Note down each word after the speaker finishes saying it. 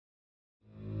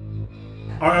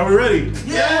All right, are we ready?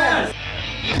 Yes!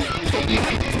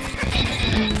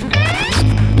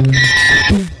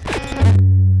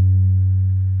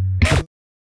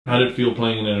 How did it feel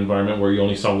playing in an environment where you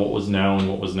only saw what was now and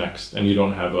what was next, and you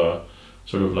don't have a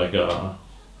sort of like a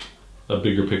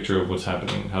bigger picture of what's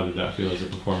happening? How did that feel as a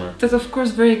performer? That's of course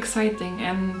very exciting,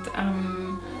 and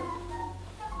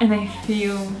I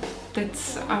feel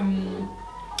that's kind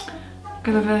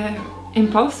of a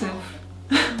impulsive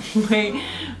way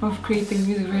of creating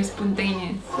music, very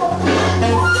spontaneous.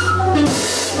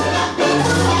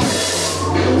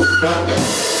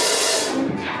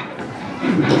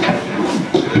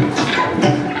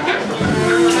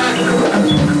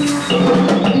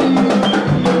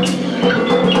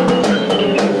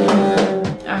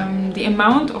 The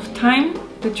amount of time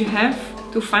that you have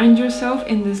to find yourself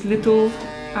in this little,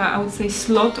 I would say,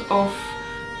 slot of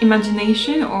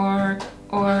imagination or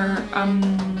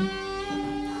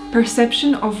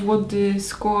perception of what the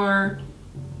score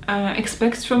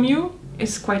expects from you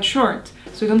is quite short.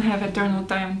 So you don't have eternal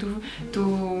time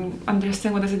to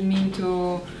understand what does it mean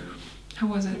to, how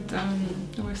was it,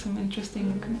 there were some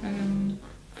interesting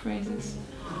phrases,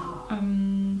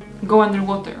 go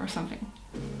underwater or something.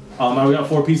 Now we got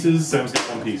 4 pieces, Sam's got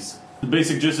 1 piece. The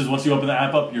basic gist is once you open the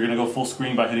app up, you're gonna go full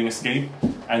screen by hitting escape,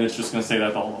 and it's just gonna say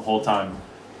that the whole time.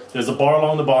 There's a bar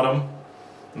along the bottom,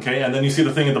 okay, and then you see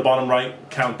the thing at the bottom right,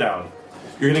 countdown.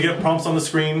 You're gonna get prompts on the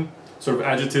screen, sort of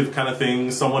adjective kind of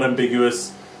things, somewhat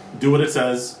ambiguous, do what it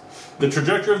says. The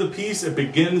trajectory of the piece, it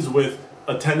begins with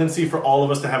a tendency for all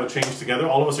of us to have a change together.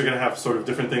 All of us are gonna have sort of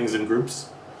different things in groups,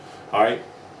 all right?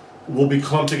 We'll be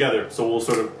clumped together, so we'll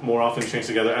sort of more often change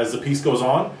together. As the piece goes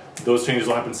on, those changes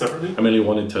will happen separately. I really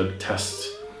wanted to test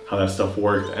how that stuff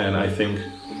worked, and I think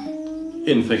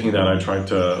in thinking that I tried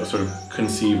to sort of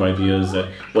conceive ideas that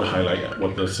would highlight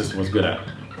what the system was good at,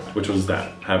 which was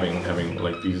that, having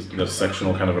like the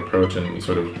sectional kind of approach and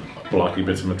sort of blocky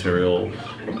bits of material,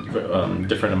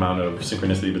 different amount of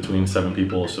synchronicity between 7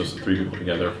 people, so 3 people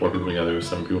together, 4 people together,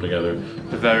 7 people together.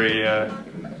 The very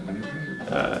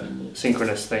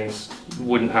synchronous things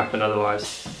wouldn't happen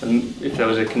otherwise. And if there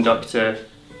was a conductor,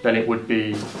 then it would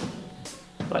be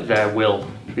like their will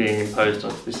being imposed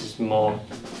on. This is more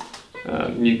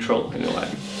neutral in a way.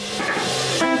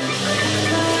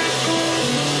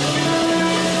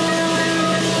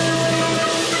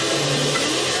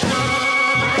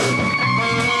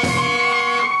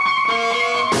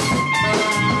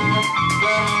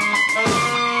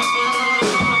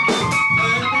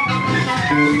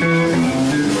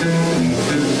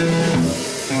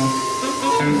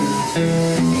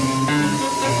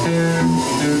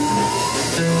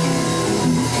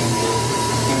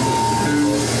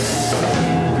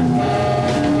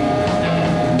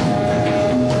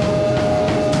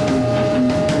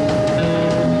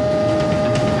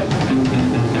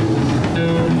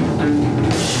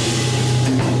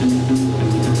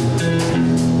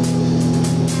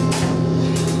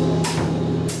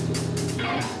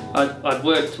 I'd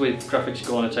worked with graphic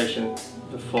score notation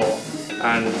before,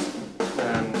 and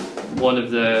one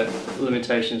of the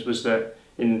limitations was that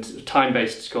in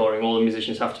time-based scoring, all the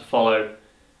musicians have to follow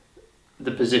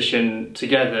the position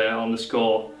together on the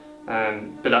score,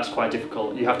 but that's quite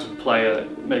difficult. You have to play,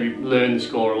 maybe learn the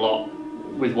score a lot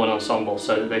with one ensemble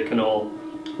so that they can all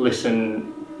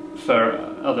listen for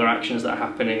other actions that are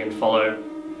happening and follow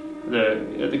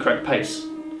the correct pace.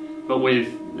 But with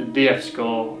the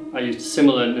dfscore, I used a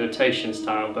similar notation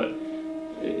style, but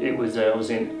it was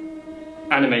in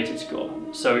animated score,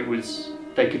 so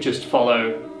they could just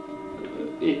follow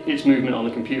its movement on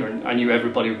the computer, and I knew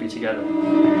everybody would be together.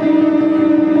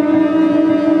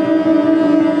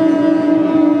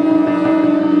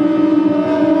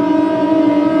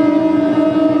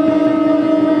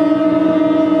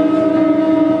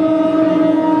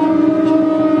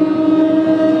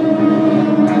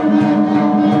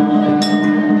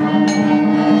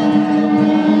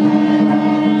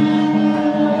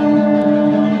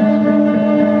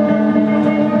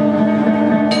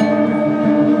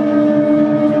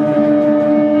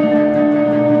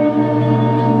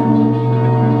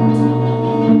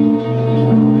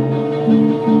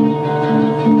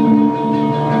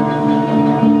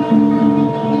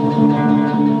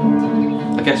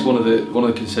 One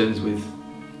of the concerns with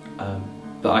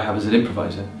that I have as an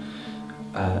improviser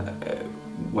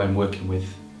when working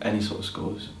with any sort of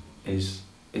scores is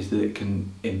that it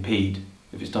can impede,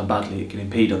 if it's done badly, it can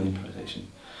impede on the improvisation,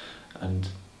 and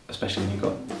especially when you've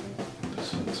got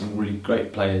some really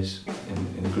great players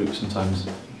in the group. Sometimes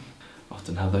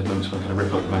often have those moments where I kind of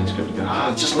rip up the manuscript and go,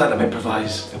 just let them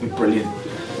improvise, it'll be brilliant.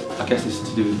 I guess this is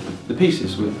to do with the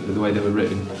pieces, with the way they were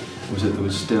written, was that there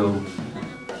was still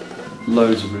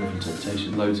loads of room for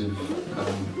interpretation, loads of,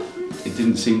 it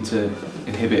didn't seem to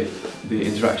inhibit the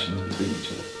interactions between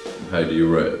each other. How do you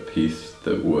write a piece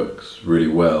that works really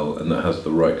well and that has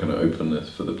the right kind of openness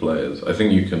for the players? I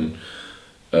think you can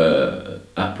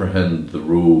apprehend the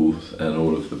rules and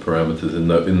all of the parameters in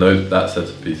that set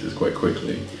of pieces quite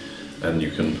quickly, and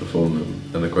you can perform them.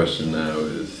 And the question now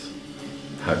is,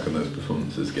 how can those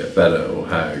performances get better, or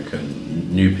how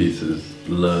can new pieces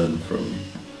learn from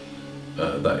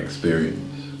that experience?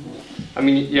 I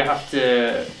mean, you have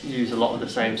to use a lot of the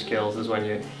same skills as when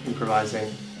you're improvising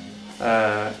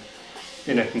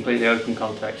in a completely open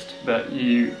context, but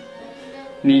you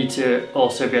need to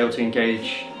also be able to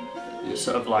engage your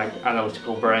sort of like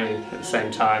analytical brain at the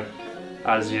same time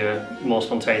as your more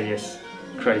spontaneous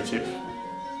creative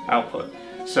output.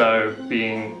 So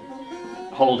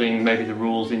holding maybe the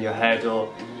rules in your head,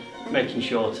 or making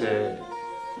sure to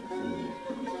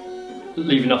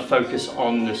leave enough focus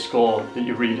on the score that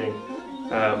you're reading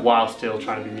while still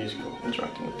trying to be musical,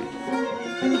 interacting with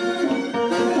people.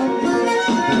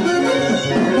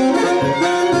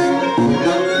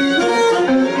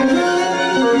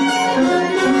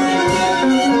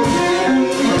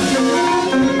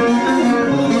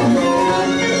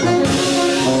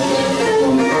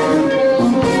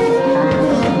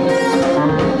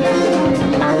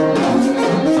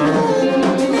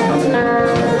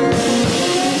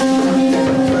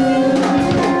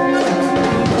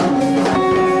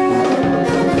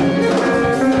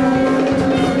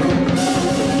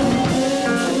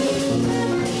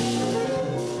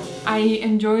 I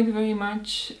enjoyed very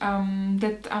much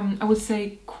that, I would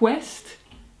say, quest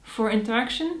for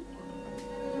interaction.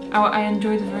 I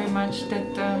enjoyed very much that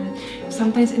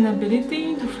sometimes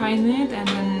inability to find it, and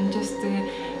then just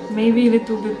maybe a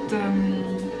little bit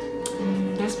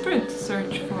desperate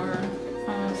search for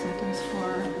sometimes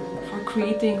for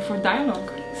creating, for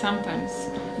dialogue, sometimes,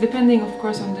 depending of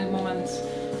course on the moments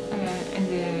in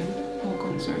the whole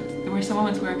concert. There were some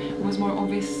moments where it was more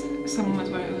obvious, some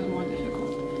moments where it was more difficult.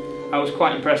 I was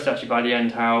quite impressed actually by the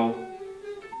end how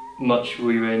much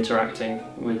we were interacting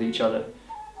with each other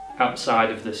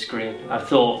outside of the screen. I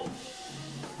thought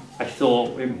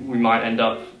we might end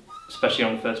up, especially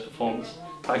on the first performance,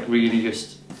 like really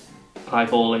just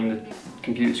eyeballing the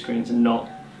computer screens and not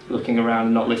looking around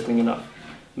and not listening enough.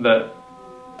 But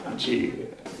actually,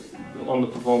 on the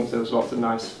performance there was lots of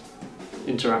nice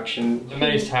interaction. I was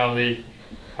amazed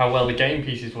how well the game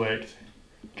pieces worked,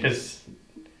 because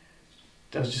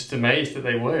I was just amazed that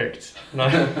they worked.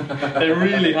 They're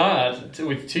really hard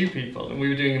with 2 people, and we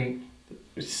were doing them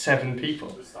with 7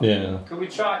 people. Yeah. Could we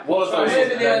try? So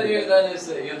maybe the idea then is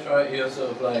that you're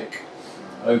sort of like,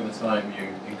 over time you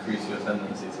increase your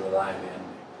tendency to align the ending.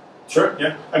 Sure,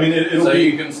 yeah. I mean, it'll so be...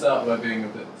 you can start by being a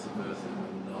bit subversive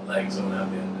and not letting someone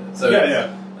have the end. So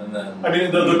yeah. And then... I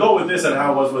mean, the goal with this and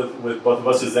how it was with both of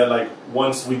us is that, like,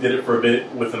 once we did it for a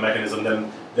bit with the mechanism,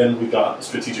 then we got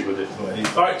strategic with it.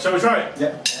 Alright, shall we try it?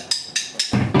 Yeah.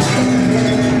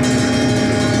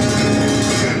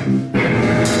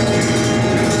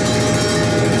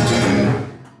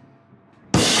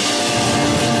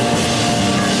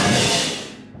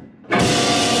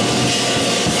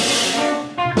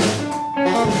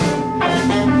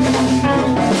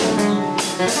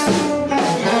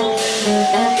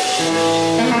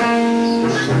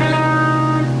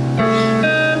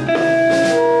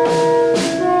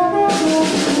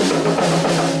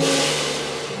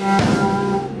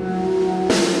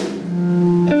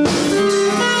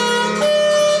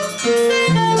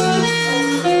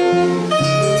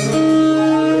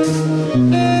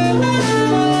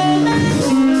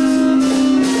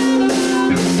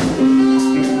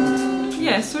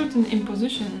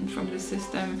 Imposition from the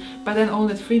system, but then all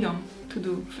that freedom to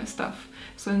do stuff.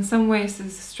 So in some ways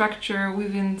there's a structure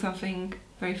within something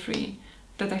very free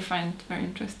that I find very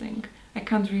interesting. I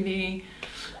can't really,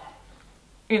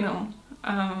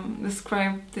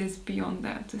 describe this beyond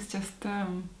that. It's just a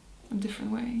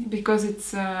different way, because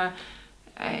it's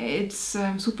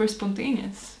super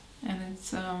spontaneous, and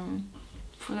it's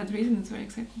for that reason it's very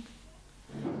exciting.